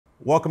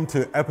Welcome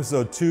to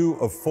episode 2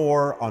 of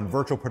 4 on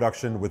virtual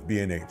production with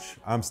B&H.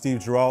 I'm Steve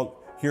Giralt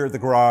here at the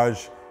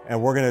garage,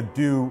 and we're gonna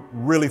do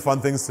really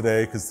fun things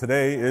today because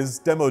today is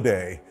demo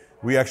day.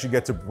 We actually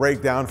get to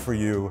break down for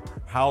you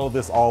how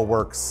this all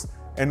works.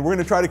 And we're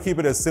gonna try to keep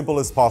it as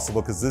simple as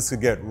possible because this could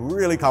get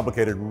really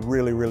complicated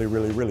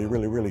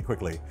really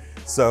quickly.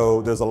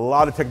 So there's a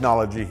lot of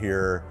technology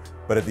here,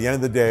 but at the end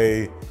of the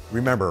day,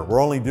 remember,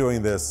 we're only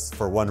doing this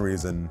for one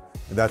reason,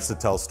 and that's to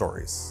tell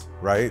stories,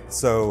 right?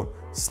 So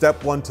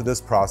step 1 to this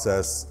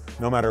process,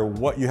 no matter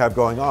what you have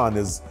going on,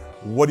 is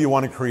what do you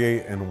want to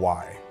create and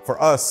why?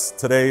 For us,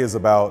 today is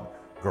about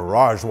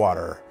garage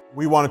water.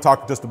 We want to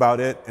talk just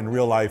about it in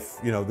real life.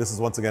 You know, this is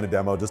once again a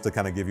demo just to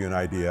kind of give you an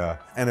idea.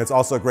 And it's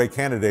also a great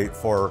candidate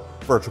for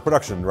virtual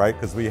production, right?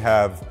 Because we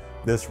have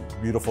this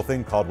beautiful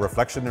thing called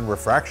reflection and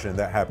refraction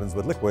that happens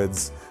with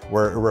liquids,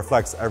 where it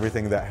reflects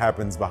everything that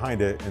happens behind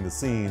it in the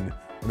scene,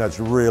 and that's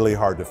really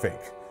hard to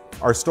fake.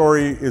 Our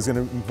story is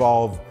going to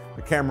involve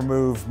the camera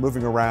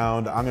moving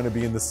around. I'm gonna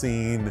be in the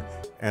scene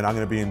and I'm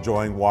gonna be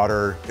enjoying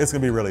water. It's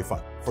gonna be really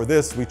fun. For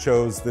this, we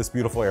chose this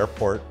beautiful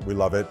airport. We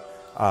love it.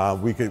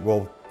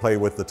 We'll play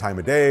with the time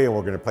of day and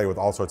we're gonna play with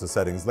all sorts of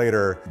settings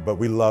later, but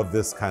we love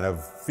this kind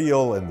of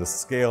feel and the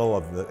scale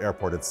of the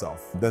airport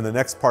itself. Then the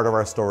next part of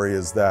our story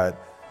is that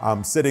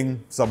I'm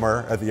sitting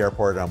somewhere at the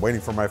airport and I'm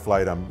waiting for my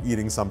flight. I'm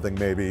eating something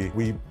maybe.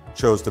 We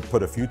chose to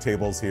put a few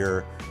tables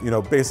here. You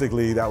know,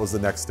 basically that was the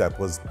next step,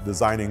 was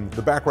designing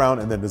the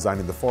background and then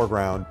designing the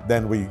foreground.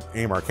 Then we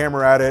aim our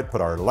camera at it, put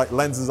our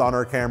lenses on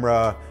our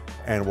camera,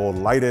 and we'll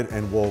light it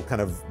and we'll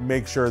kind of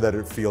make sure that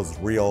it feels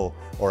real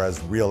or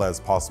as real as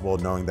possible,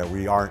 knowing that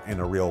we aren't in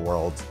a real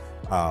world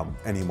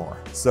anymore.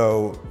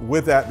 So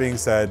with that being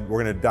said, we're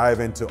gonna dive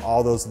into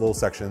all those little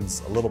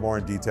sections a little more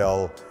in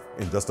detail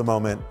in just a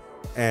moment.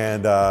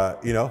 And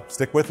you know,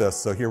 stick with us.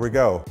 So here we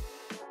go.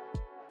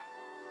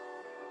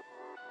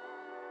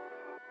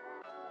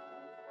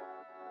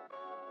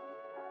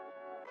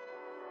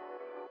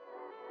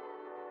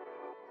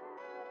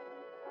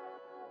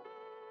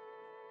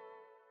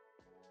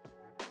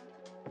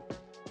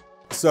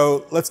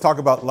 So let's talk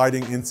about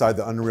lighting inside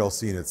the Unreal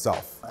scene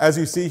itself. As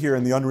you see here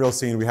in the Unreal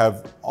scene, we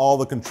have all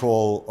the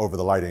control over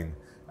the lighting.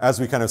 As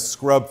we kind of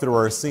scrub through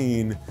our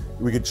scene,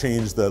 we could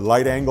change the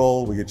light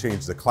angle, we could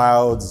change the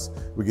clouds,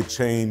 we could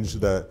change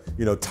the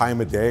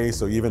time of day.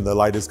 So even the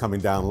light is coming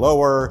down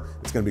lower,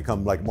 it's gonna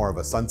become like more of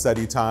a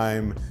sunset-y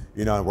time,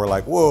 and we're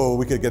like, whoa,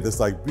 we could get this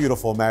like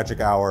beautiful magic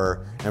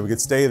hour and we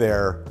could stay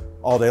there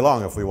all day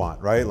long if we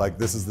want, right? Like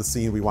this is the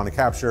scene we want to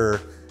capture,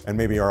 and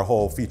maybe our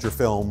whole feature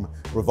film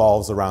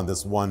revolves around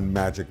this one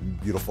magic,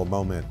 beautiful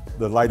moment.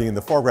 The lighting in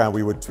the foreground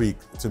we would tweak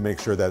to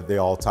make sure that they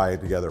all tie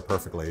together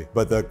perfectly.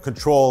 But the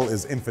control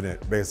is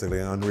infinite, basically,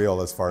 in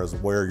Unreal as far as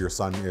where your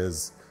sun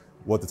is,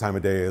 what the time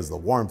of day is, the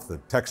warmth, the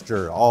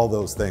texture, all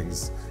those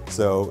things.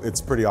 So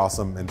it's pretty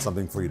awesome and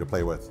something for you to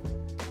play with.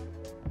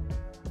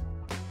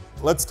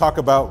 Let's talk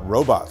about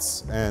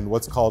robots and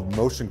what's called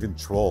motion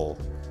control.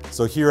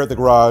 So here at the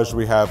garage,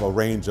 we have a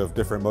range of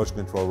different motion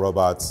control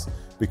robots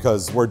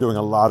because we're doing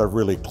a lot of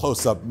really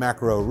close-up,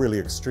 macro, really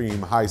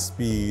extreme,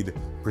 high-speed,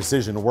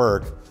 precision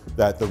work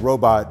that the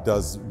robot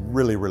does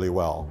really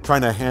well.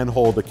 Trying to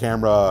handhold the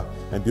camera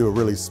and do a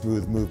really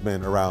smooth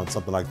movement around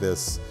something like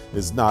this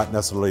is not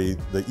necessarily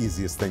the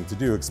easiest thing to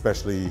do,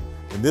 especially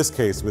in this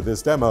case with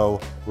this demo,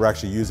 we're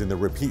actually using the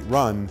repeat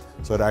run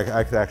so that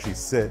I could actually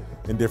sit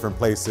in different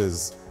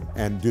places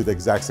and do the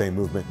exact same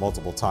movement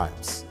multiple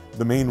times.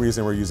 The main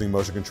reason we're using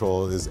motion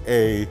control is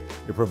A,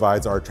 it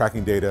provides our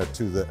tracking data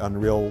to the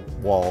Unreal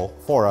wall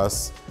for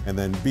us, and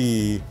then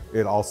B,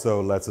 it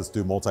also lets us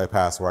do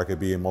multi-pass where I could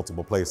be in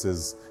multiple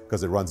places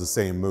because it runs the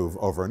same move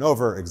over and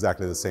over,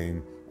 exactly the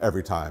same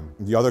every time.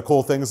 The other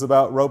cool things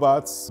about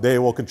robots, they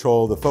will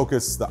control the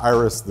focus, the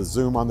iris, the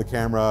zoom on the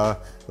camera.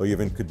 They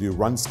even could do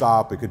run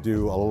stop. It could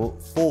do a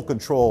full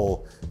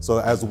control. So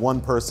as one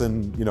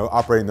person,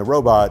 operating the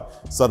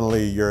robot,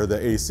 suddenly you're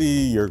the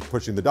AC, you're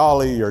pushing the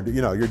dolly, you're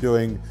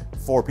doing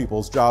 4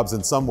 people's jobs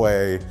in some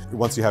way.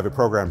 Once you have it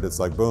programmed, it's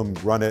like, boom,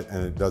 run it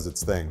and it does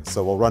its thing.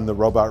 So we'll run the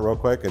robot real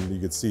quick and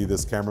you can see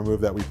this camera move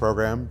that we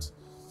programmed.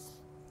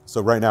 So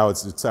right now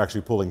it's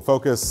actually pulling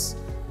focus.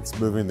 It's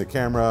moving the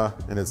camera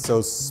and it's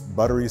so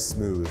buttery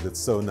smooth. It's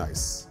so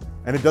nice.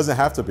 And it doesn't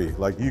have to be.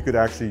 Like you could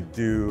actually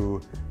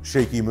do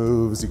shaky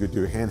moves. You could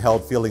do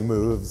handheld feeling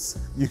moves.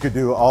 You could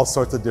do all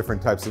sorts of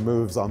different types of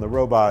moves on the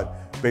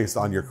robot based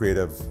on your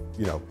creative,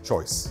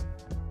 choice.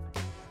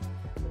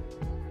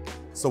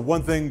 So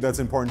one thing that's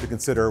important to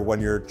consider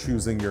when you're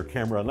choosing your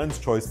camera lens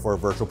choice for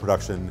virtual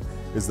production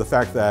is the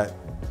fact that,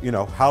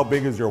 how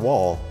big is your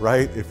wall,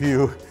 right? If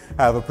you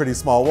have a pretty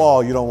small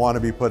wall, you don't want to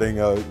be putting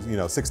a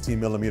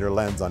 16mm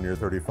lens on your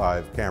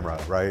 35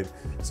 camera, right?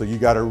 So you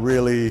got to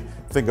really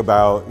think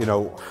about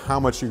how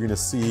much you're going to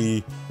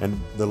see, and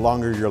the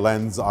longer your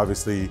lens,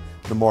 obviously,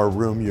 the more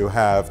room you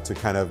have to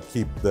kind of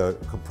keep the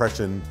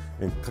compression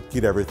and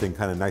keep everything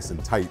kind of nice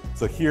and tight.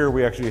 So here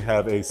we actually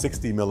have a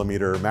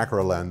 60mm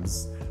macro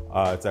lens.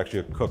 It's actually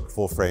a Cooke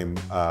full frame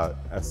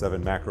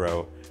f7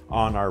 macro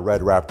on our Red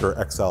Raptor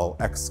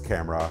XL X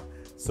camera.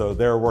 So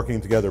they're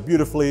working together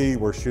beautifully.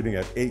 We're shooting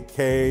at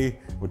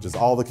 8K, which is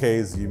all the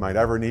Ks you might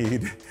ever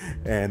need,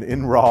 and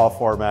in RAW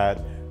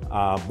format.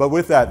 But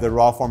with that, the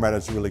RAW format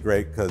is really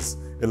great because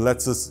it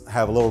lets us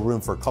have a little room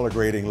for color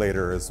grading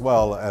later as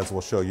well, as we'll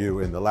show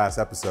you in the last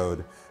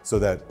episode, so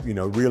that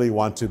really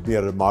want to be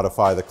able to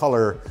modify the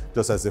color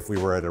just as if we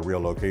were at a real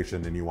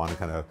location and you want to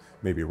kind of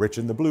maybe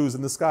richen the blues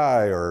in the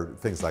sky or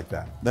things like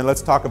that. Then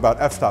let's talk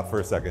about f-stop for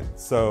a second.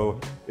 So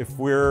if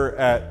we're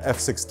at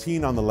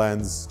f16 on the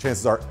lens,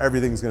 chances are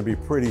everything's going to be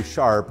pretty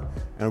sharp,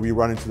 and we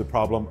run into the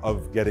problem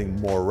of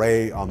getting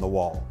moire on the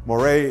wall.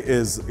 Moire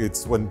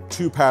it's when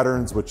two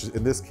patterns, which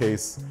in this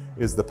case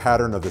is the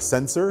pattern of the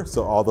sensor,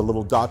 so all the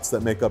little dots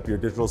that make up your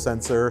digital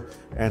sensor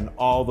and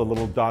all the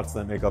little dots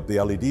that make up the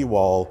LED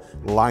wall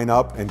line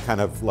up and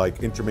kind of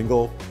like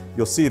intermingle.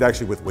 You'll see it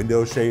actually with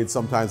window shades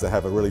sometimes that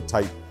have a really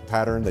tight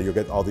pattern, that you'll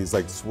get all these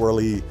like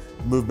swirly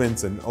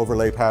movements and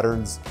overlay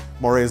patterns.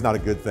 Moire is not a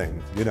good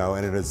thing,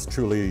 and it is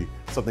truly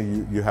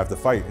something you have to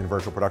fight in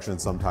virtual production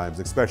sometimes,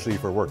 especially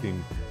for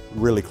working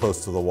really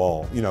close to the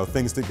wall.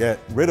 Things to get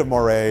rid of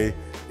moire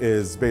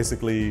is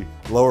basically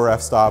lower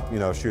f-stop,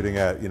 shooting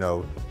at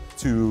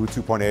 2,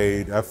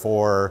 2.8,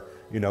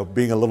 f4,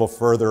 being a little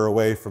further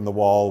away from the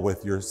wall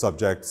with your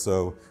subject.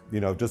 So,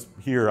 just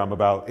here I'm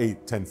about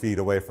 8, 10 feet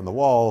away from the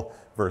wall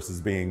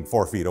versus being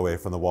 4 feet away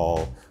from the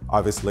wall.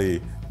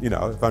 Obviously,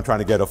 if I'm trying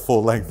to get a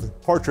full length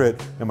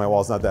portrait and my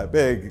wall's not that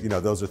big,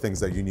 those are things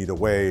that you need to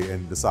weigh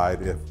and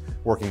decide if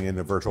working in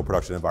a virtual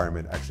production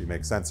environment actually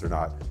makes sense or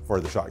not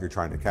for the shot you're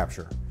trying to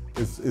capture.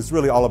 It's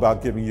really all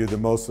about giving you the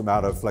most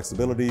amount of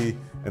flexibility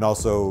and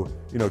also,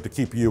 to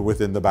keep you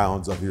within the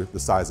bounds of the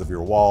size of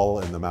your wall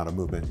and the amount of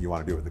movement you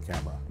want to do with the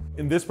camera.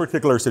 In this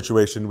particular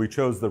situation, we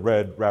chose the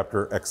Red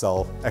Raptor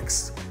XL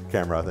X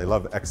camera. They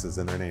love X's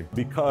in their name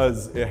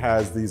because it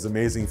has these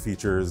amazing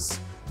features.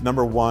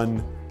 Number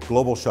one,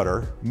 global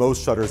shutter.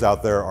 Most shutters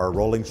out there are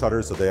rolling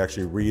shutters, so they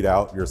actually read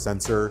out your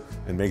sensor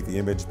and make the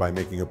image by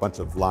making a bunch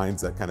of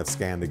lines that kind of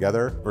scan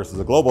together, versus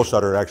a global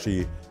shutter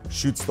actually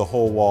shoots the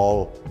whole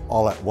wall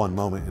all at one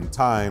moment in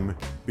time,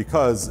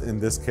 because in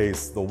this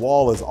case, the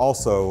wall is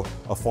also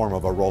a form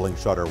of a rolling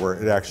shutter where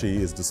it actually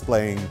is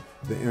displaying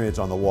the image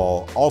on the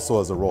wall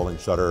also as a rolling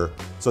shutter.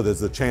 So there's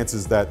the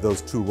chances that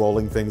those two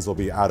rolling things will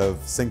be out of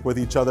sync with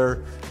each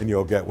other, and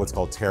you'll get what's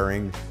called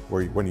tearing,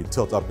 where when you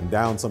tilt up and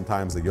down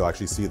sometimes that you'll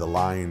actually see the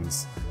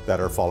lines that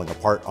are falling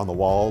apart on the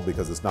wall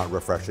because it's not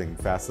refreshing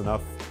fast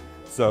enough.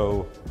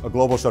 So a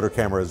global shutter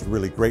camera is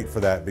really great for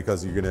that,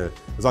 because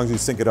as long as you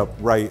sync it up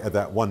right at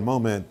that one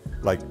moment,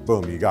 like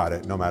boom, you got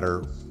it, no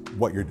matter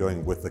what you're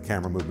doing with the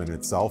camera movement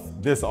itself.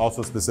 This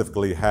also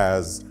specifically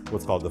has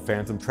what's called the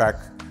phantom track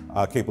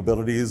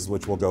capabilities,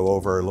 which we'll go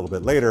over a little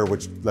bit later,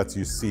 which lets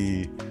you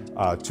see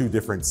two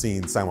different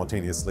scenes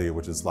simultaneously,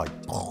 which is like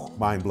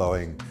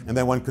mind-blowing. And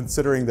then when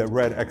considering the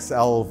Red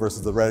XL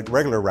versus the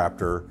regular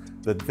Raptor,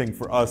 the thing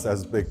for us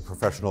as big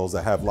professionals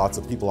that have lots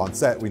of people on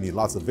set, we need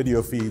lots of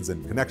video feeds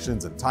and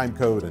connections and time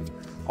code and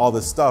all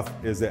this stuff,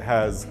 is it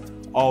has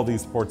all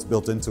these ports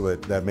built into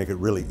it that make it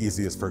really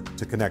easiest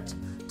to connect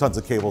tons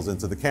of cables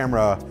into the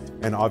camera.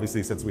 And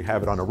obviously, since we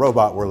have it on a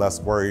robot, we're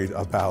less worried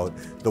about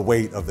the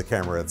weight of the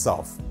camera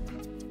itself.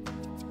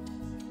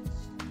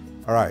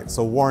 All right,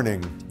 so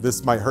warning,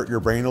 this might hurt your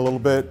brain a little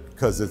bit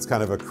because it's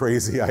kind of a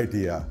crazy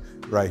idea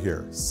right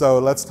here. So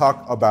let's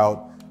talk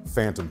about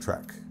phantom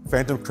track.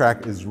 Phantom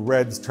track is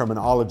Red's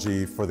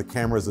terminology for the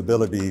camera's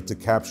ability to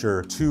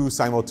capture two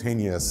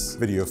simultaneous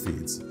video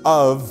feeds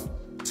of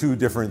two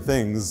different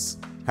things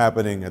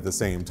happening at the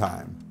same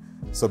time.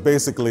 So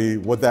basically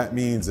what that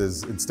means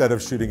is, instead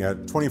of shooting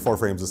at 24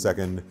 frames a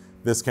second,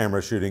 this camera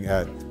is shooting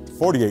at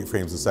 48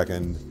 frames a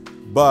second,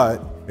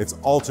 but it's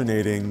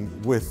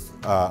alternating with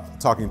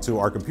talking to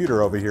our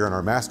computer over here and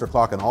our master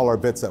clock and all our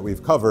bits that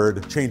we've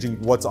covered,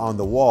 changing what's on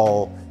the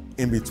wall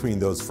in between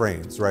those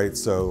frames, right?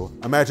 So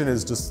imagine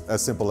it's just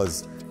as simple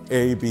as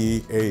A,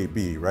 B, A,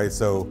 B, right?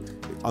 So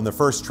on the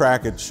first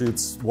track, it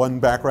shoots one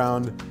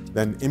background,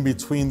 then in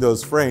between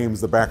those frames,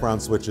 the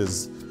background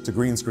switches to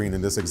green screen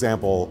in this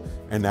example,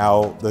 and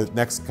now the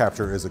next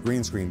capture is a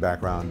green screen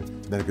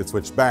background. Then it could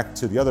switch back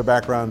to the other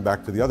background,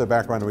 back to the other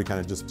background, and we kind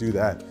of just do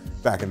that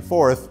back and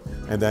forth.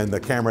 And then the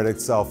camera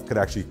itself could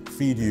actually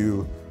feed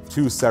you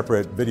two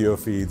separate video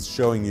feeds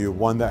showing you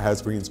one that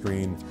has green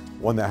screen,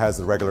 one that has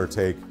the regular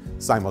take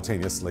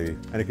simultaneously.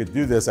 And it could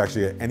do this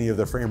actually at any of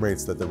the frame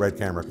rates that the Red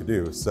camera could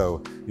do.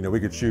 So, we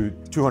could shoot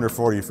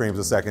 240 frames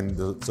a second,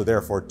 so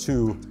therefore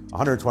two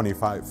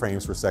 125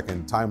 frames per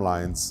second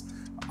timelines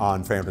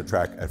on phantom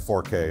track at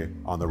 4K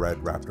on the Red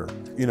Raptor.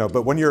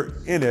 But when you're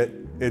in it,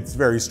 it's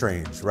very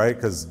strange, right?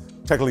 Because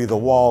technically the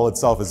wall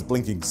itself is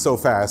blinking so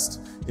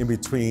fast in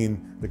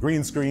between the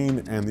green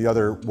screen and the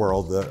other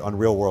world, the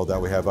Unreal world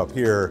that we have up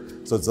here.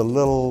 So it's a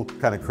little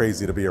kind of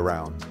crazy to be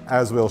around.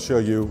 As we'll show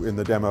you in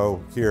the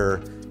demo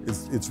here,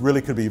 it's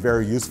really could be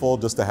very useful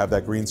just to have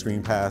that green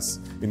screen pass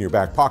in your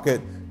back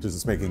pocket,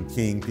 just making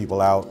keying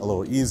people out a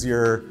little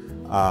easier.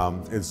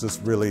 It's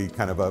just really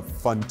kind of a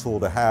fun tool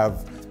to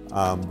have.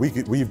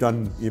 We've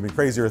done even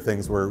crazier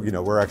things where,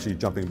 we're actually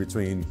jumping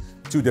between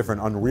two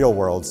different Unreal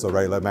worlds. So,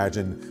 right,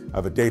 imagine I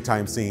have a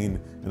daytime scene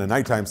and a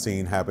nighttime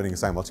scene happening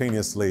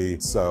simultaneously.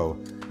 So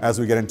as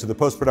we get into the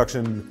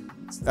post-production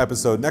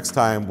episode next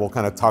time, we'll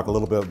kind of talk a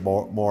little bit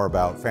more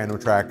about Phantom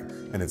Track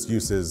and its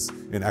uses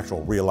in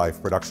actual real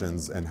life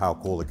productions and how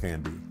cool it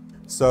can be.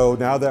 So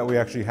now that we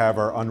actually have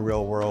our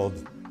Unreal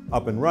world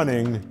up and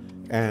running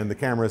and the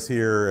camera's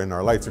here and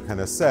our lights are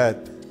kind of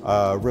set,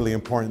 a really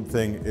important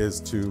thing is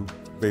to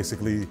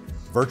basically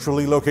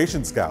virtually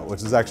location scout,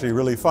 which is actually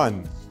really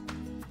fun.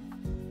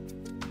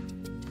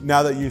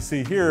 Now that you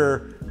see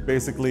here,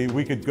 basically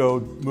we could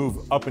go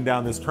move up and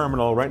down this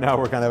terminal. Right now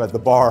we're kind of at the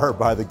bar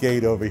by the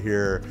gate over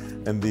here,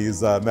 and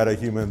these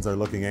meta-humans are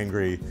looking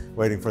angry,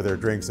 waiting for their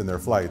drinks and their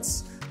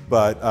flights.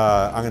 But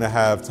I'm gonna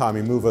have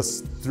Tommy move us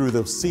through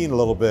the scene a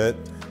little bit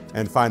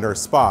and find our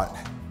spot.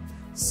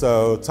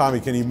 So Tommy,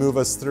 can you move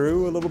us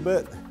through a little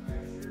bit?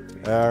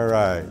 All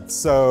right,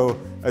 so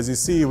as you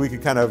see, we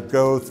could kind of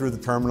go through the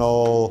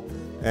terminal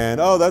and,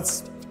 oh,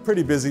 that's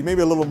pretty busy.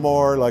 Maybe a little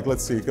more, like,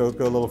 let's see, go a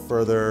little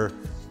further,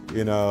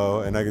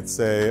 and I could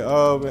say,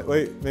 oh,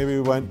 wait, maybe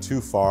we went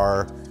too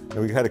far.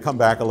 And we had to come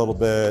back a little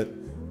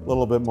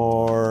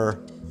more,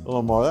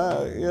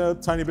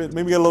 tiny bit,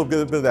 maybe get a little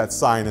bit of that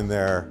sign in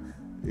there,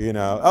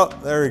 Oh,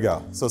 there we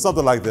go. So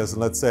something like this,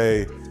 and let's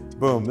say,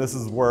 boom, this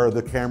is where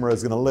the camera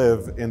is gonna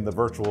live in the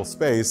virtual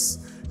space.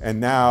 And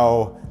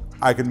now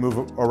I can move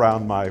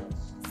around my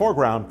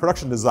foreground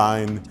production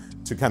design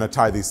to kind of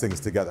tie these things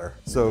together.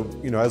 So,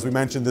 as we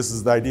mentioned, this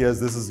is the idea is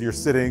this is you're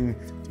sitting,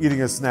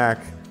 eating a snack,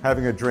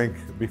 having a drink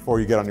before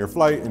you get on your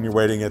flight and you're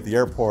waiting at the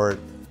airport.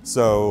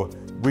 So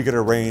we could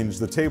arrange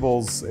the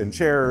tables and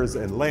chairs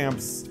and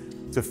lamps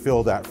to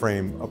fill that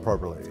frame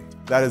appropriately.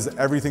 That is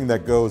everything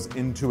that goes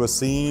into a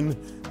scene.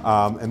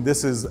 And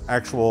this is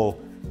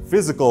actual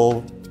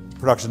physical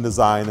production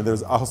design, and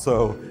there's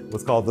also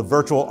what's called the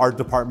virtual art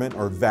department,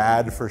 or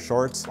VAD for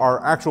short.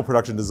 Our actual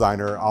production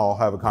designer, I'll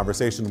have a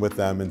conversation with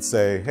them and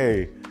say,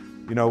 hey,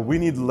 we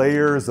need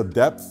layers of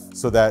depth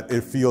so that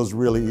it feels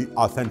really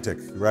authentic,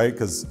 right?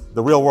 Because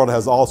the real world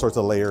has all sorts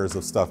of layers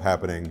of stuff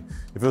happening.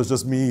 If it was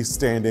just me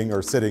standing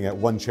or sitting at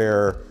one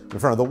chair in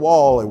front of the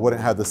wall, it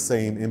wouldn't have the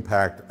same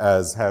impact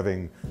as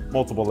having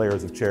multiple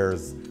layers of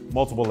chairs,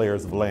 multiple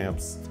layers of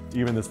lamps,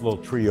 even this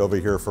little tree over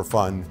here for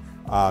fun.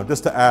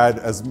 Just to add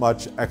as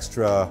much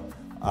extra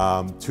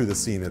to the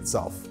scene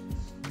itself.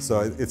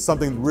 So it's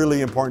something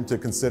really important to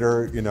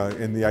consider.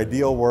 In the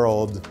ideal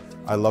world,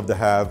 I love to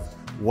have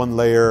one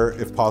layer,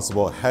 if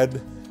possible,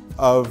 ahead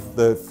of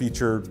the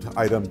featured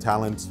item,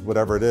 talent,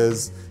 whatever it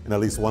is, and at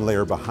least one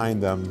layer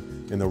behind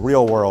them in the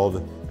real world,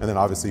 and then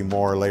obviously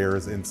more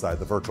layers inside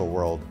the virtual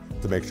world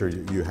to make sure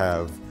you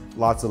have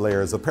lots of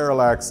layers of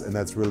parallax, and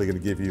that's really going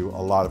to give you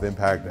a lot of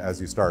impact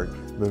as you start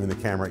moving the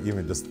camera,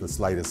 even just the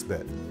slightest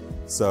bit.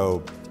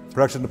 So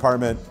production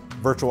department,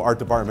 virtual art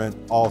department,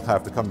 all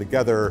have to come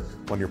together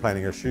when you're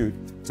planning a shoot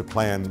to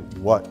plan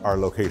what our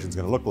location is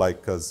going to look like.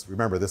 Because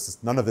remember,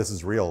 none of this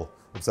is real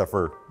except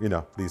for,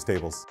 these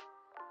tables.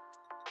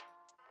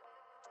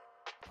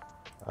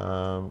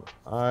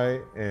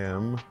 I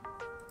am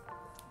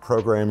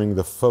programming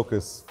the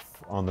focus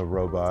on the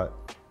robot.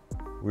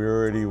 We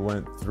already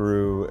went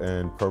through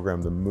and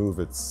programmed the move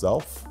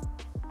itself.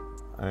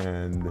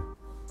 And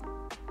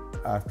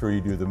after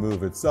you do the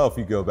move itself,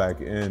 you go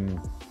back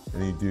in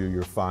and you do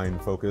your fine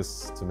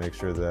focus to make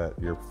sure that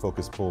your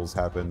focus pulls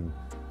happen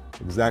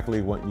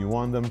exactly what you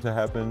want them to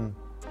happen.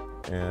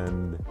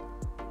 And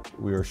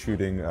we are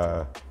shooting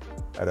at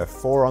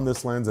f4 on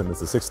this lens, and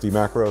it's a 60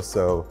 macro,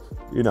 so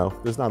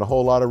there's not a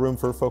whole lot of room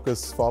for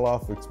focus fall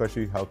off,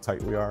 especially how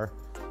tight we are.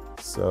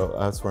 So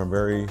that's where I'm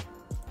very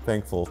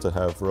thankful to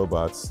have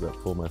robots that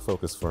pull my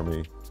focus for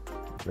me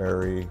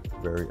very,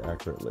 very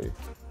accurately.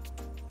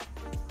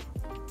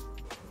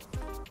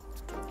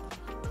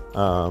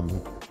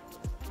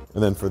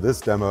 And then for this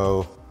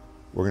demo,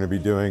 we're going to be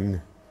doing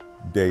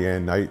day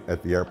and night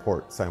at the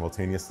airport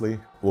simultaneously.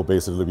 We'll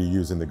basically be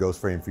using the ghost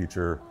frame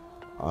feature,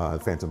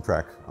 Phantom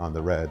Track on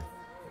the red,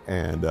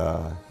 and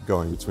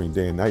going between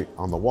day and night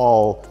on the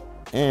wall.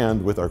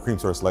 And with our cream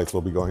source lights,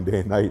 we'll be going day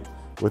and night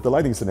with the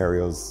lighting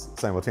scenarios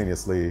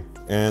simultaneously.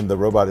 And the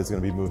robot is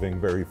going to be moving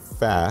very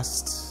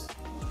fast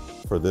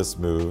for this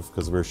move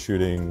because we're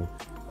shooting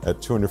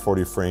at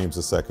 240 frames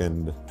a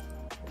second,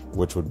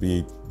 which would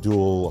be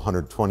dual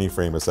 120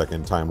 frame a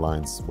second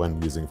timelines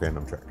when using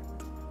Phantom Track.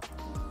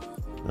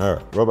 All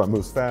right, robot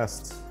moves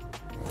fast.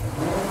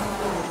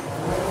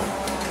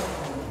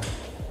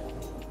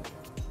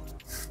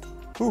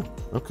 Ooh,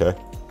 okay.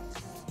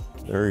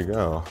 There you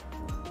go.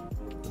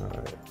 All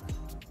right.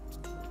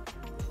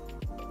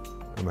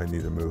 I might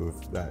need to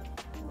move that.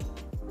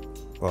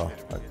 Well,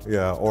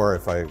 yeah, or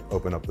if I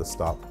open up the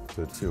stop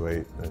to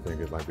 2.8, I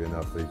think it might be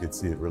enough, but you could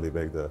see it really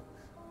big, the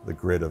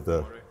grid of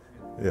the,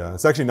 yeah,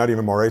 it's actually not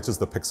even more, it's just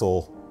the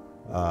pixel.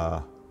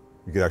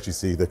 You could actually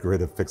see the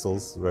grid of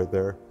pixels right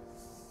there.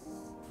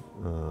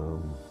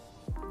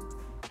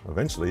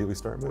 Eventually we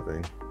start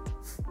moving.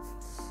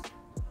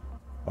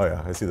 Oh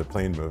yeah, I see the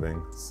plane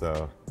moving,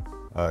 so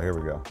here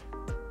we go.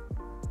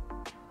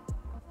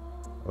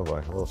 Oh boy,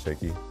 a little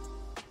shaky.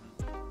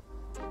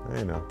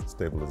 You know,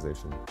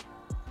 stabilization.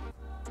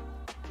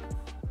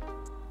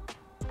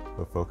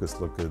 The focus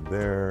looked good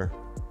there.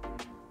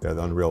 Yeah,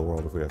 the Unreal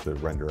World if we have to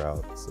render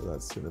out, so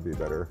that's gonna be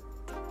better.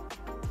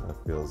 That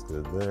feels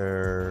good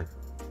there.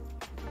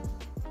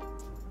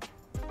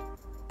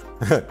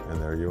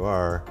 And there you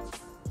are.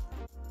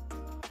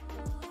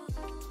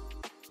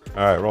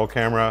 All right, roll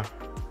camera.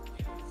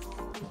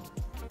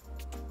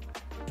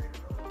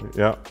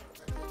 Yep.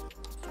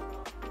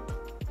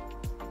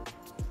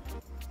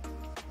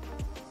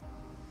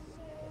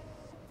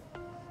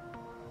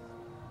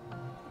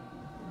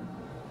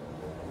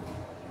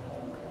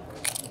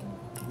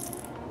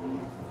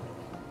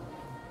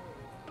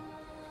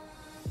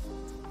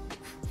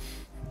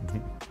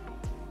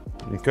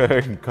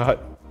 Okay,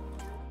 cut.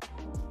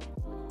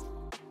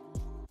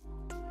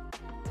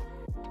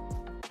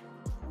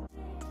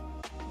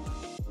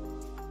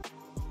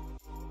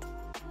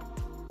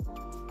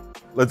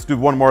 Let's do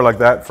one more like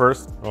that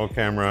first. Roll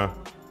camera.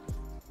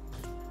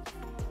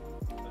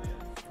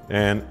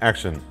 And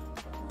action.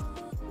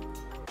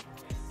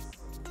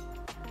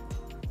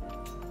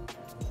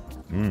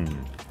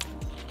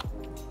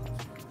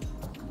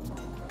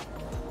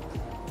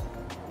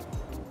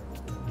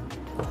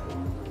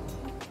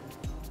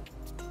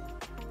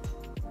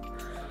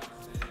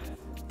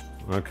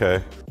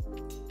 Okay.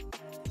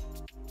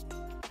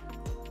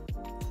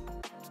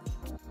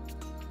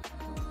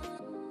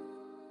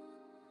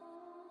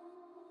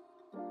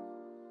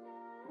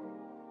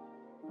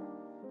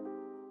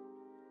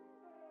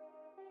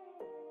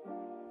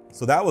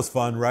 So that was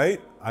fun, right?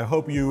 I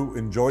hope you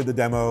enjoyed the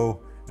demo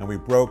and we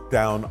broke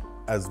down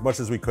as much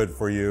as we could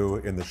for you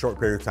in the short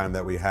period of time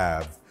that we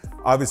have.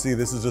 Obviously,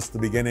 this is just the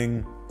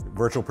beginning.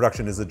 Virtual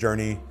production is a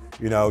journey.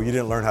 You know, you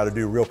didn't learn how to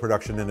do real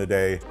production in a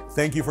day.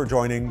 Thank you for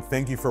joining.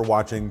 Thank you for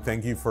watching.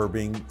 Thank you for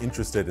being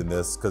interested in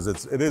this, because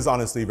it is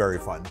honestly very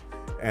fun.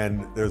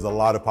 And there's a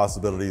lot of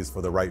possibilities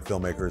for the right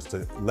filmmakers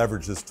to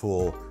leverage this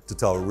tool to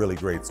tell really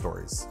great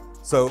stories.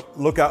 So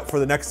look out for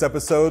the next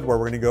episode where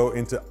we're gonna go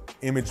into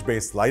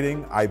image-based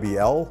lighting,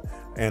 IBL,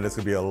 and it's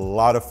gonna be a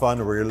lot of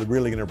fun. We're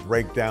really gonna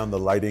break down the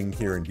lighting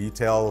here in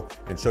detail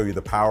and show you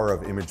the power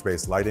of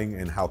image-based lighting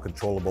and how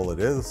controllable it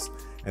is.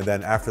 And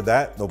then after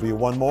that, there'll be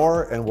one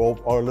more and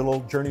our little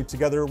journey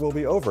together will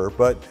be over.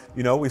 But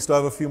you know, we still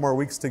have a few more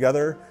weeks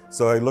together,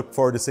 so I look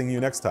forward to seeing you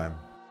next time.